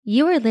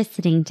You are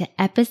listening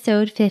to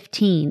episode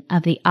 15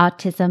 of the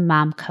Autism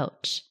Mom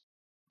Coach.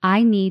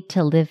 I need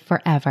to live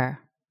forever.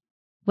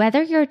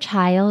 Whether your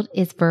child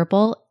is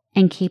verbal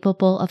and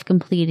capable of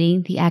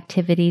completing the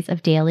activities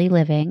of daily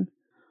living,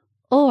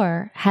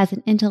 or has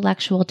an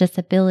intellectual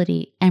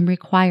disability and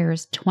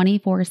requires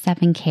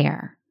 24/7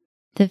 care,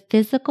 the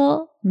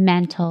physical,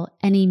 mental,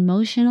 and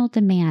emotional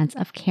demands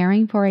of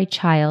caring for a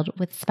child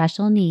with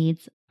special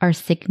needs are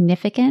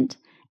significant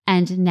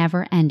and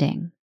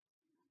never-ending.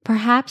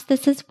 Perhaps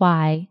this is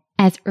why,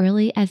 as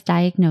early as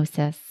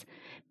diagnosis,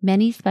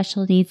 many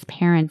special needs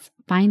parents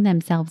find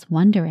themselves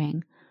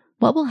wondering,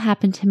 what will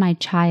happen to my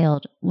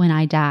child when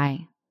I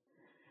die?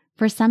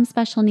 For some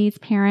special needs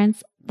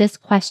parents, this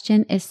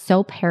question is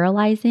so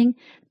paralyzing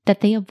that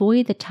they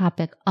avoid the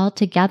topic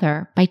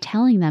altogether by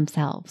telling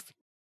themselves,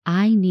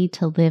 I need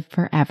to live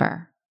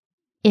forever.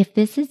 If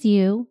this is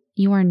you,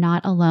 you are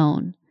not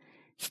alone.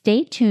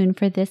 Stay tuned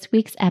for this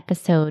week's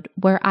episode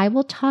where I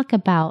will talk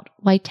about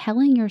why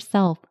telling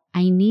yourself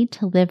I need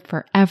to live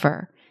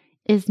forever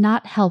is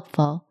not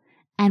helpful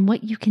and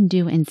what you can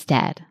do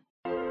instead.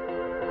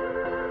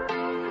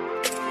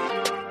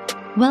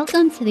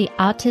 Welcome to the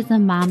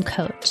Autism Mom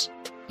Coach,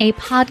 a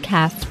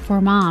podcast for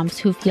moms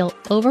who feel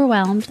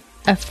overwhelmed,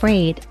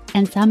 afraid,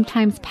 and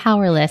sometimes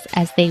powerless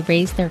as they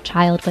raise their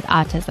child with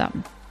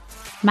autism.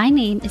 My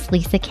name is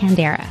Lisa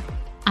Candera.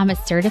 I'm a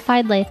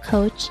certified life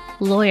coach,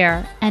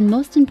 lawyer, and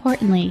most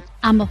importantly,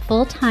 I'm a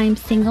full-time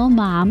single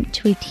mom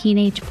to a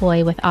teenage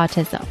boy with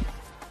autism.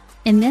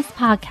 In this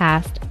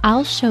podcast,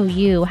 I'll show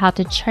you how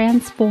to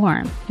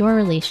transform your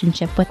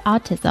relationship with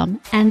autism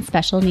and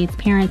special needs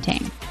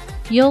parenting.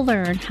 You'll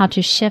learn how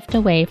to shift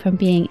away from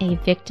being a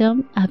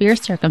victim of your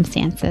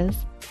circumstances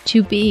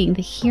to being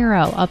the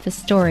hero of the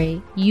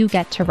story you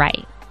get to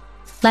write.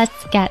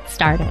 Let's get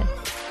started.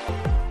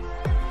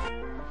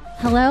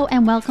 Hello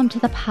and welcome to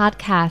the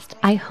podcast.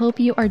 I hope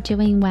you are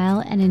doing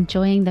well and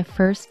enjoying the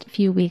first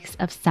few weeks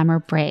of summer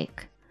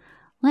break.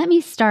 Let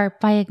me start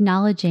by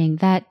acknowledging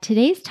that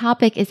today's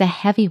topic is a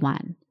heavy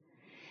one.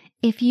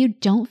 If you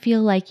don't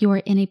feel like you are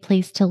in a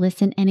place to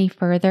listen any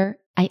further,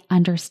 I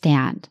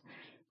understand.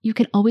 You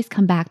can always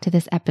come back to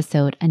this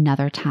episode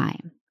another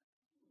time.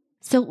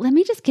 So let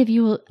me just give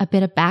you a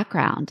bit of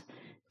background.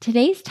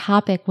 Today's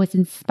topic was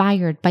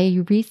inspired by a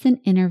recent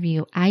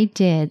interview I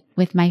did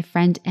with my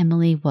friend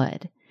Emily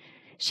Wood.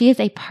 She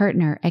is a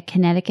partner at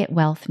Connecticut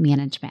Wealth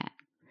Management,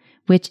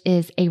 which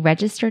is a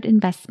registered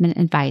investment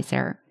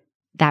advisor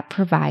that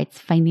provides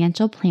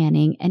financial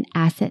planning and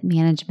asset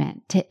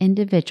management to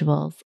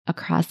individuals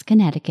across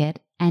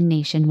Connecticut and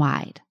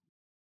nationwide.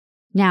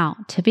 Now,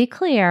 to be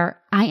clear,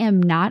 I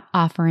am not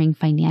offering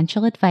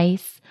financial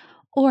advice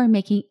or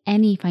making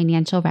any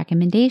financial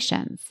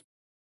recommendations.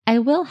 I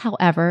will,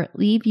 however,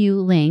 leave you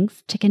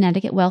links to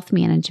Connecticut Wealth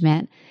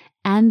Management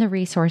and the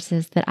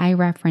resources that I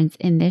reference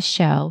in this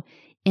show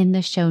in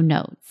the show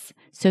notes,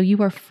 so you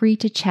are free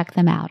to check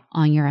them out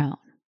on your own.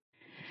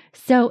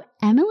 So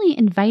Emily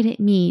invited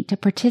me to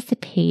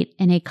participate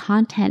in a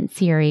content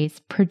series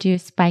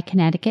produced by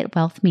Connecticut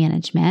Wealth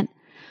Management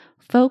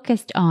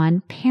focused on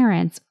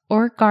parents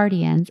or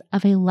guardians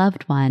of a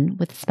loved one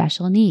with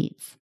special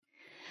needs.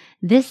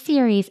 This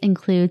series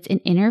includes an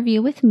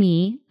interview with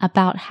me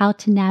about how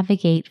to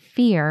navigate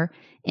fear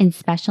in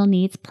special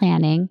needs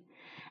planning,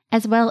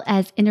 as well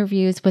as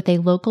interviews with a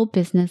local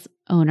business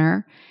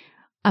owner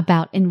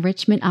about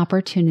enrichment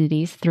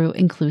opportunities through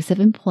inclusive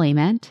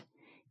employment,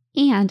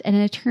 and an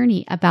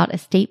attorney about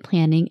estate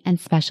planning and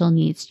special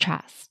needs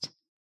trust.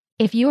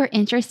 If you are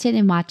interested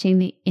in watching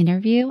the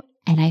interview,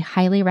 and I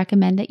highly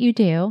recommend that you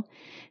do,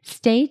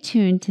 stay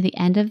tuned to the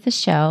end of the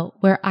show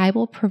where I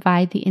will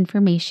provide the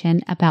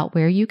information about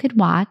where you could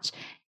watch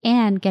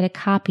and get a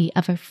copy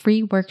of a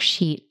free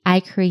worksheet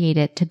I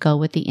created to go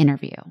with the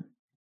interview.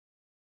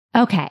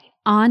 Okay,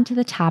 on to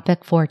the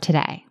topic for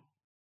today.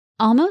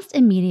 Almost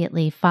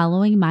immediately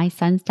following my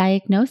son's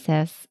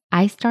diagnosis,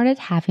 I started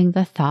having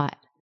the thought,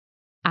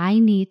 I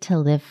need to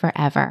live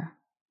forever.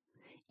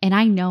 And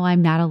I know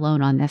I'm not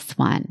alone on this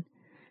one.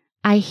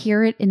 I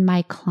hear it in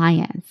my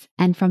clients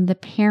and from the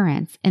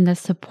parents in the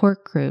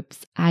support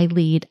groups I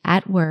lead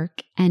at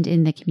work and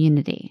in the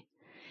community.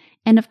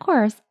 And of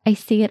course, I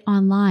see it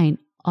online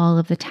all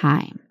of the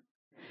time.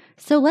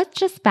 So let's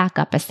just back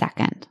up a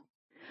second.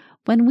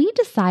 When we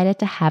decided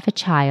to have a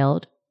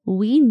child,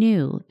 we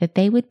knew that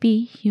they would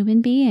be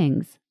human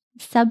beings,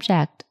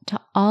 subject to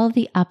all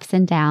the ups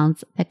and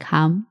downs that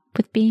come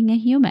with being a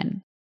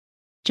human.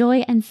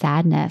 Joy and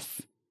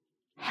sadness,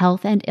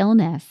 health and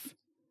illness,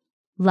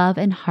 love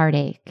and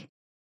heartache,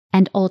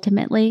 and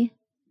ultimately,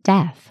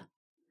 death.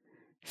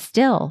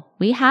 Still,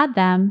 we had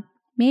them,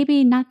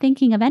 maybe not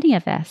thinking of any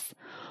of this,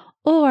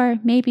 or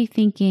maybe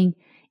thinking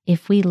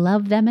if we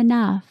loved them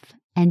enough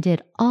and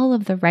did all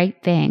of the right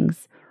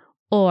things,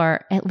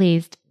 or at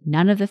least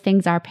none of the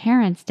things our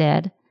parents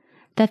did,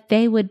 that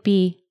they would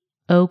be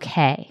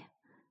okay,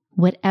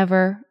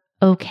 whatever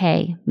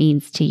okay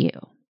means to you.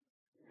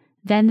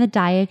 Then the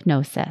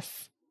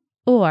diagnosis,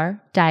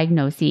 or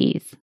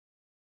diagnoses,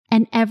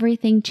 and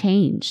everything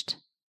changed.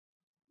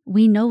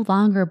 we no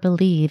longer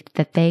believed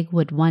that they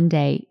would one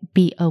day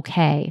be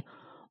okay,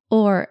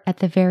 or at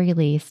the very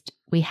least,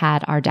 we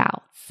had our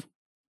doubts.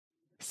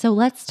 So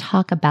let's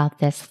talk about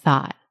this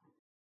thought.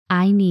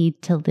 I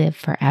need to live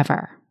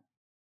forever.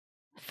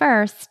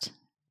 First,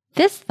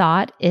 this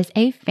thought is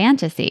a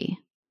fantasy.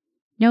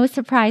 No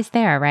surprise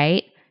there,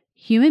 right?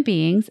 Human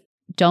beings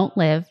don't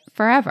live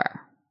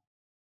forever.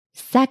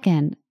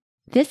 Second,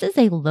 this is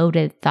a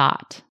loaded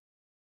thought.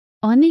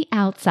 On the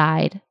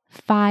outside,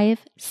 5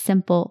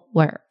 simple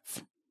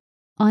words.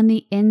 On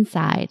the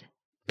inside,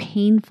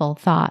 painful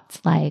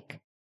thoughts like,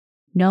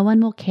 no one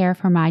will care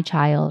for my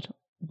child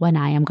when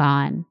I am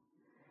gone.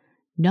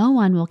 No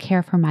one will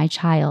care for my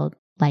child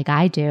like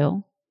I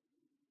do.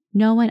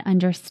 No one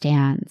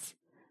understands.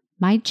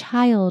 My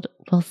child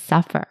will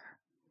suffer.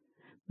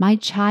 My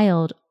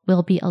child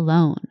will be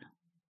alone.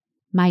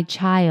 My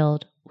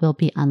child will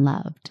be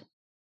unloved.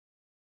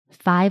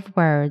 5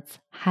 words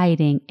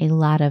hiding a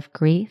lot of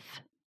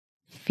grief,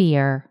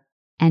 fear,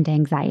 and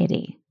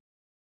anxiety.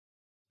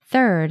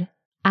 Third,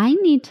 I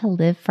need to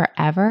live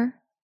forever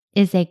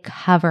is a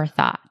cover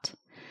thought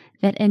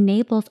that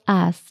enables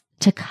us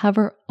to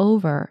cover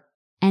over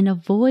and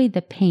avoid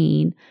the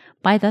pain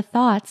by the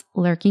thoughts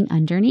lurking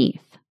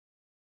underneath.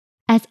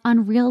 As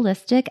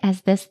unrealistic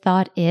as this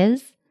thought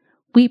is,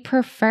 we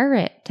prefer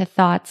it to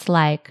thoughts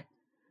like,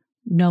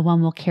 no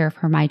one will care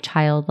for my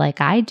child like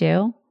I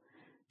do.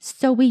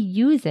 So we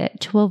use it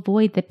to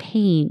avoid the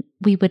pain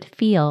we would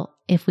feel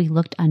if we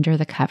looked under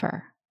the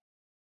cover.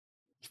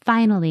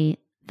 Finally,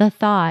 the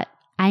thought,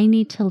 I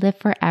need to live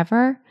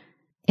forever,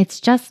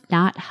 it's just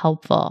not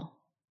helpful.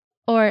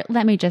 Or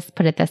let me just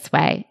put it this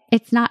way,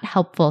 it's not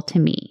helpful to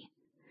me.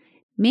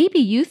 Maybe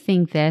you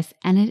think this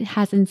and it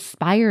has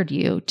inspired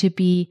you to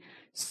be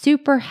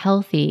super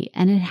healthy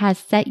and it has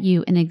set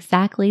you in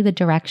exactly the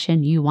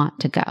direction you want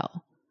to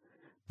go.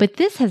 But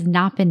this has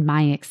not been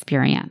my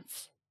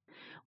experience.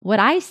 What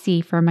I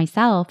see for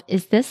myself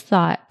is this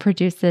thought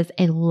produces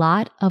a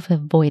lot of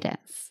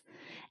avoidance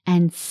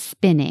and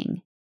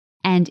spinning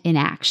and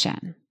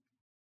inaction.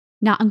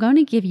 Now, I'm going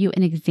to give you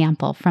an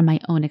example from my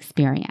own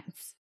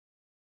experience.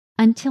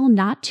 Until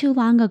not too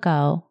long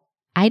ago,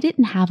 I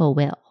didn't have a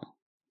will,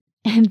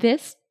 and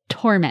this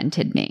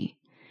tormented me.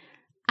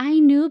 I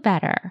knew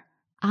better.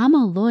 I'm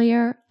a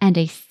lawyer and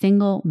a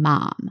single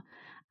mom.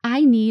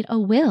 I need a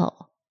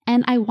will,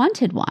 and I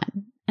wanted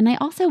one. And I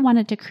also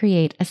wanted to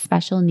create a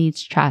special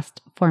needs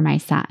trust for my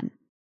son.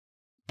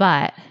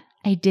 But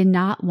I did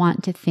not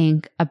want to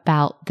think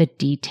about the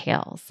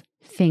details,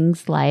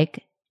 things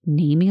like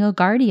naming a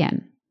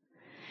guardian.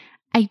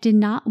 I did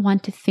not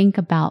want to think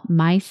about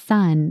my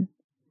son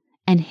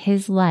and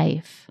his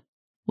life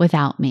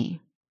without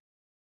me.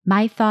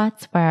 My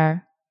thoughts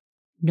were,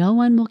 no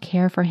one will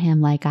care for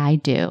him like I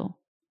do.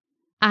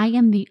 I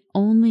am the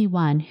only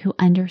one who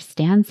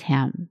understands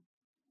him.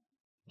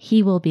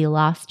 He will be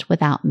lost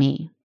without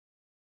me.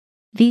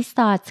 These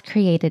thoughts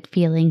created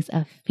feelings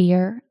of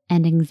fear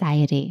and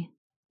anxiety.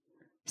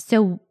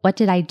 So what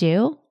did I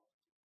do?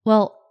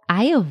 Well,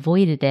 I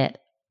avoided it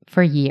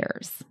for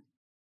years.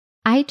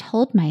 I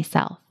told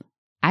myself,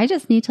 I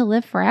just need to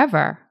live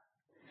forever.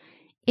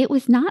 It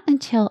was not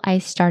until I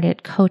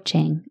started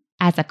coaching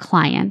as a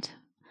client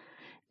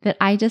that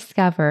I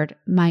discovered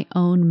my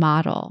own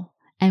model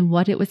and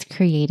what it was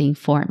creating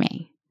for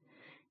me.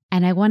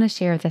 And I want to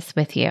share this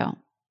with you.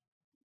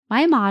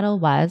 My model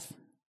was,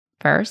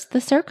 first, the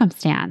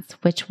circumstance,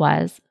 which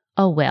was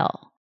a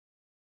will.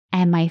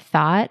 And my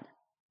thought,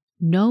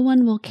 no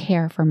one will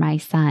care for my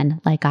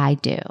son like I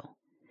do.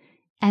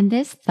 And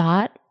this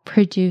thought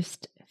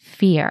produced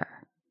fear.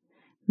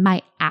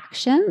 My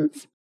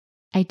actions,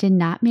 I did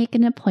not make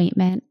an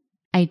appointment.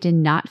 I did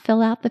not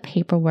fill out the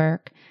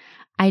paperwork.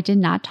 I did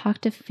not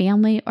talk to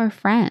family or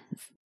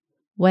friends.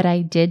 What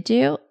I did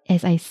do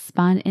is I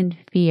spun in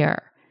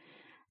fear,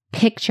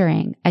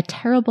 picturing a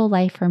terrible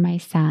life for my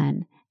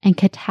son and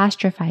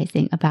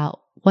catastrophizing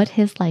about what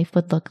his life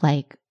would look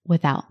like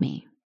without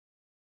me.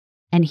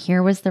 And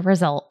here was the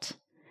result.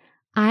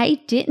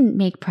 I didn't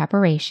make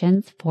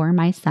preparations for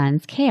my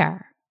son's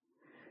care.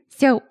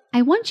 So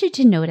I want you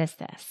to notice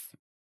this.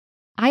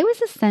 I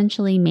was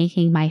essentially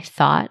making my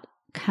thought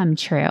come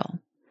true.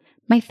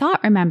 My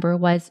thought, remember,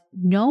 was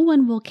no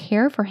one will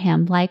care for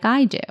him like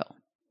I do.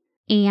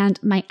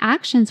 And my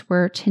actions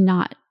were to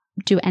not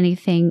do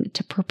anything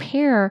to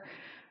prepare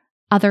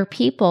other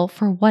people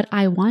for what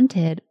I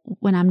wanted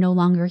when I'm no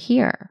longer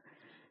here.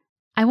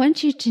 I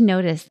want you to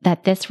notice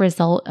that this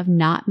result of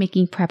not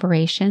making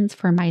preparations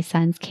for my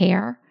son's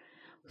care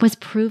was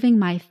proving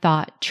my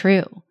thought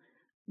true.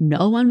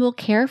 No one will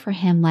care for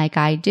him like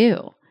I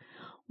do.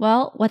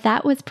 Well, what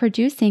that was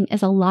producing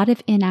is a lot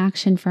of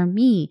inaction for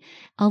me,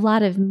 a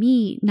lot of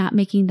me not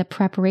making the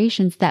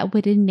preparations that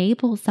would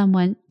enable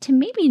someone to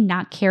maybe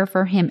not care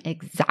for him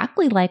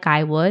exactly like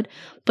I would,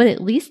 but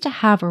at least to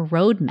have a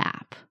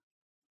roadmap.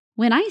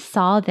 When I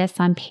saw this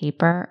on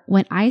paper,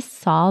 when I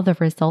saw the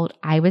result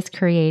I was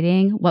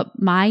creating, what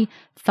my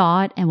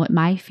thought and what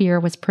my fear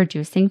was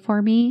producing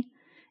for me,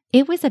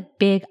 it was a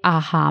big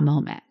aha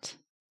moment.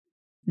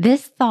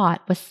 This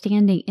thought was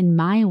standing in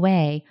my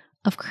way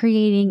of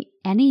creating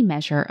any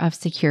measure of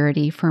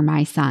security for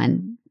my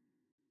son.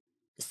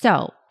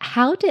 So,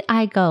 how did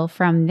I go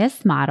from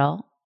this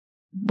model,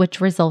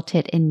 which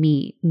resulted in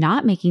me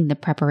not making the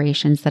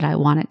preparations that I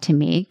wanted to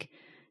make,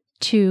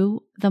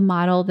 to the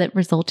model that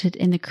resulted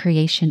in the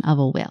creation of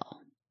a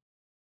will?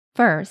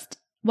 First,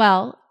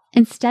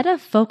 instead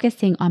of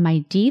focusing on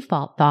my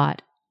default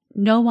thought,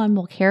 no one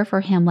will care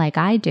for him like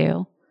I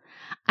do,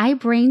 I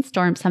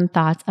brainstormed some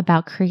thoughts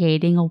about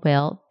creating a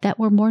will that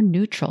were more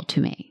neutral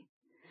to me.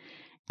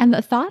 And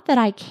the thought that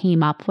I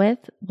came up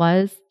with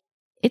was,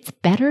 it's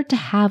better to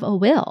have a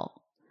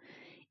will.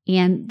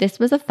 And this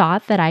was a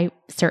thought that I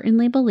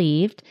certainly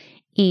believed,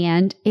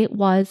 and it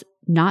was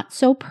not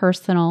so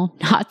personal,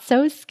 not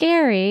so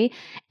scary.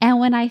 And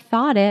when I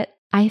thought it,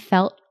 I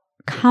felt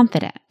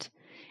confident.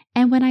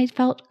 And when I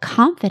felt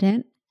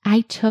confident,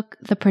 I took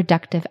the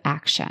productive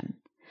action.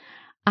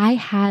 I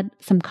had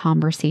some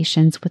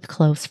conversations with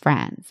close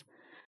friends.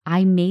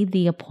 I made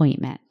the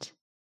appointment.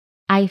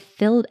 I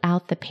filled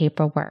out the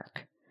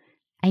paperwork.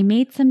 I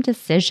made some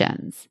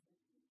decisions.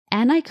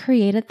 And I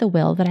created the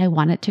will that I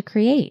wanted to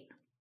create.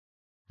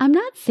 I'm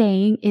not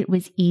saying it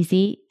was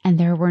easy and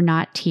there were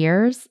not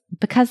tears,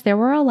 because there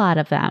were a lot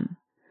of them.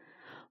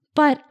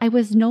 But I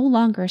was no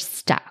longer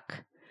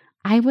stuck.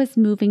 I was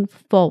moving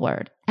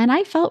forward, and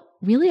I felt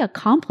really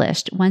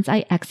accomplished once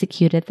I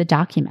executed the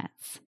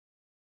documents.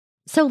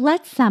 So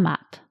let's sum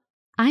up.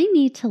 I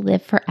need to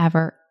live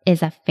forever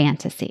is a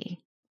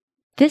fantasy.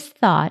 This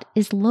thought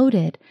is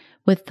loaded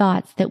with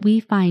thoughts that we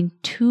find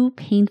too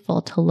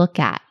painful to look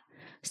at,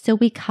 so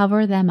we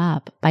cover them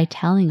up by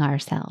telling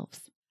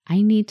ourselves,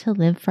 I need to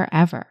live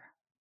forever.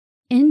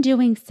 In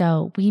doing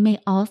so, we may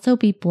also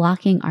be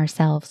blocking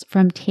ourselves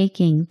from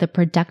taking the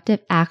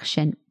productive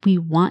action we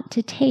want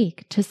to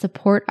take to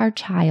support our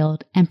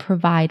child and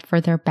provide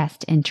for their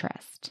best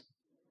interest.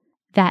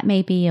 That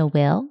may be a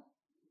will.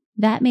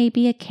 That may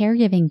be a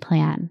caregiving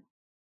plan.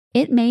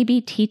 It may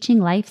be teaching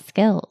life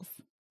skills.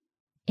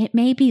 It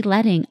may be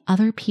letting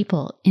other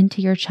people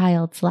into your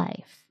child's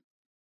life.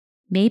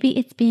 Maybe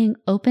it's being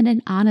open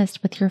and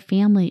honest with your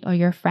family or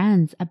your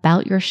friends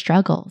about your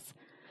struggles,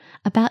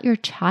 about your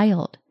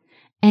child,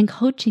 and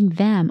coaching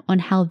them on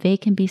how they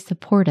can be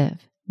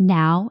supportive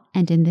now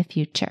and in the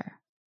future.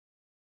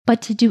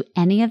 But to do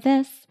any of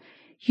this,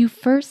 you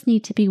first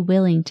need to be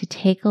willing to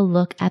take a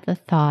look at the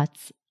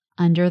thoughts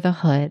under the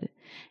hood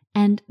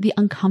and the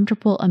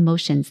uncomfortable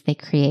emotions they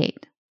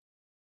create.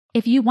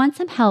 If you want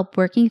some help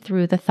working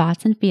through the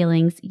thoughts and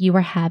feelings you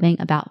are having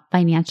about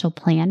financial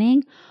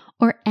planning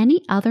or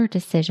any other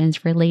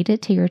decisions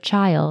related to your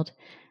child,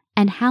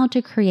 and how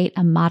to create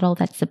a model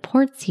that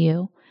supports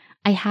you,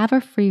 I have a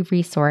free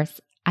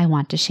resource I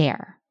want to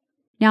share.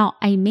 Now,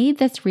 I made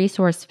this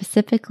resource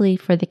specifically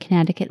for the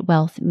Connecticut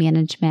Wealth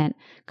Management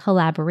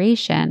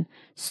collaboration,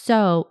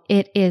 so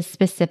it is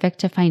specific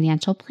to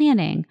financial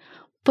planning,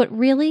 but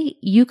really,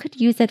 you could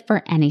use it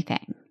for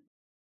anything.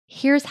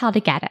 Here's how to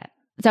get it.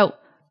 So,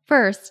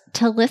 first,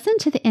 to listen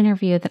to the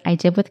interview that I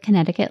did with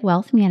Connecticut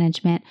Wealth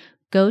Management,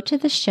 go to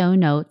the show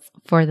notes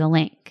for the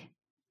link.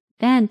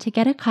 Then, to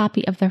get a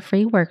copy of the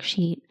free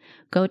worksheet,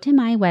 go to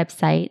my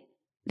website,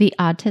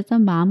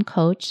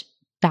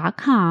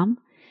 theautismmomcoach.com,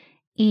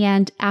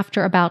 and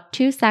after about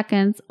 2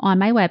 seconds on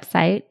my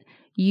website,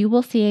 you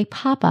will see a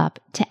pop-up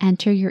to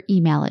enter your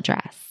email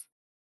address.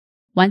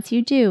 Once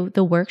you do,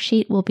 the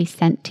worksheet will be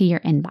sent to your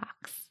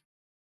inbox.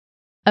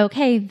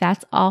 Okay,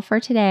 that's all for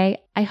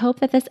today. I hope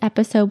that this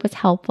episode was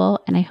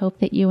helpful, and I hope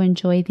that you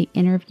enjoyed the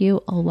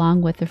interview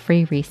along with the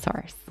free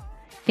resource.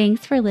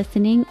 Thanks for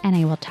listening, and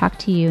I will talk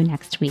to you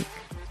next week.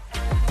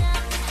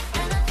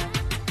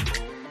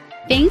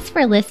 Thanks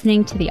for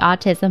listening to the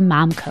Autism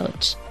Mom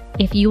Coach.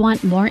 If you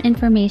want more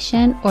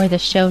information or the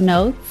show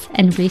notes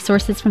and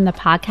resources from the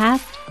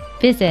podcast,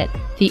 visit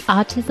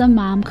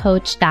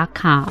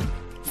theautismmomcoach.com.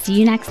 See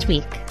you next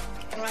week.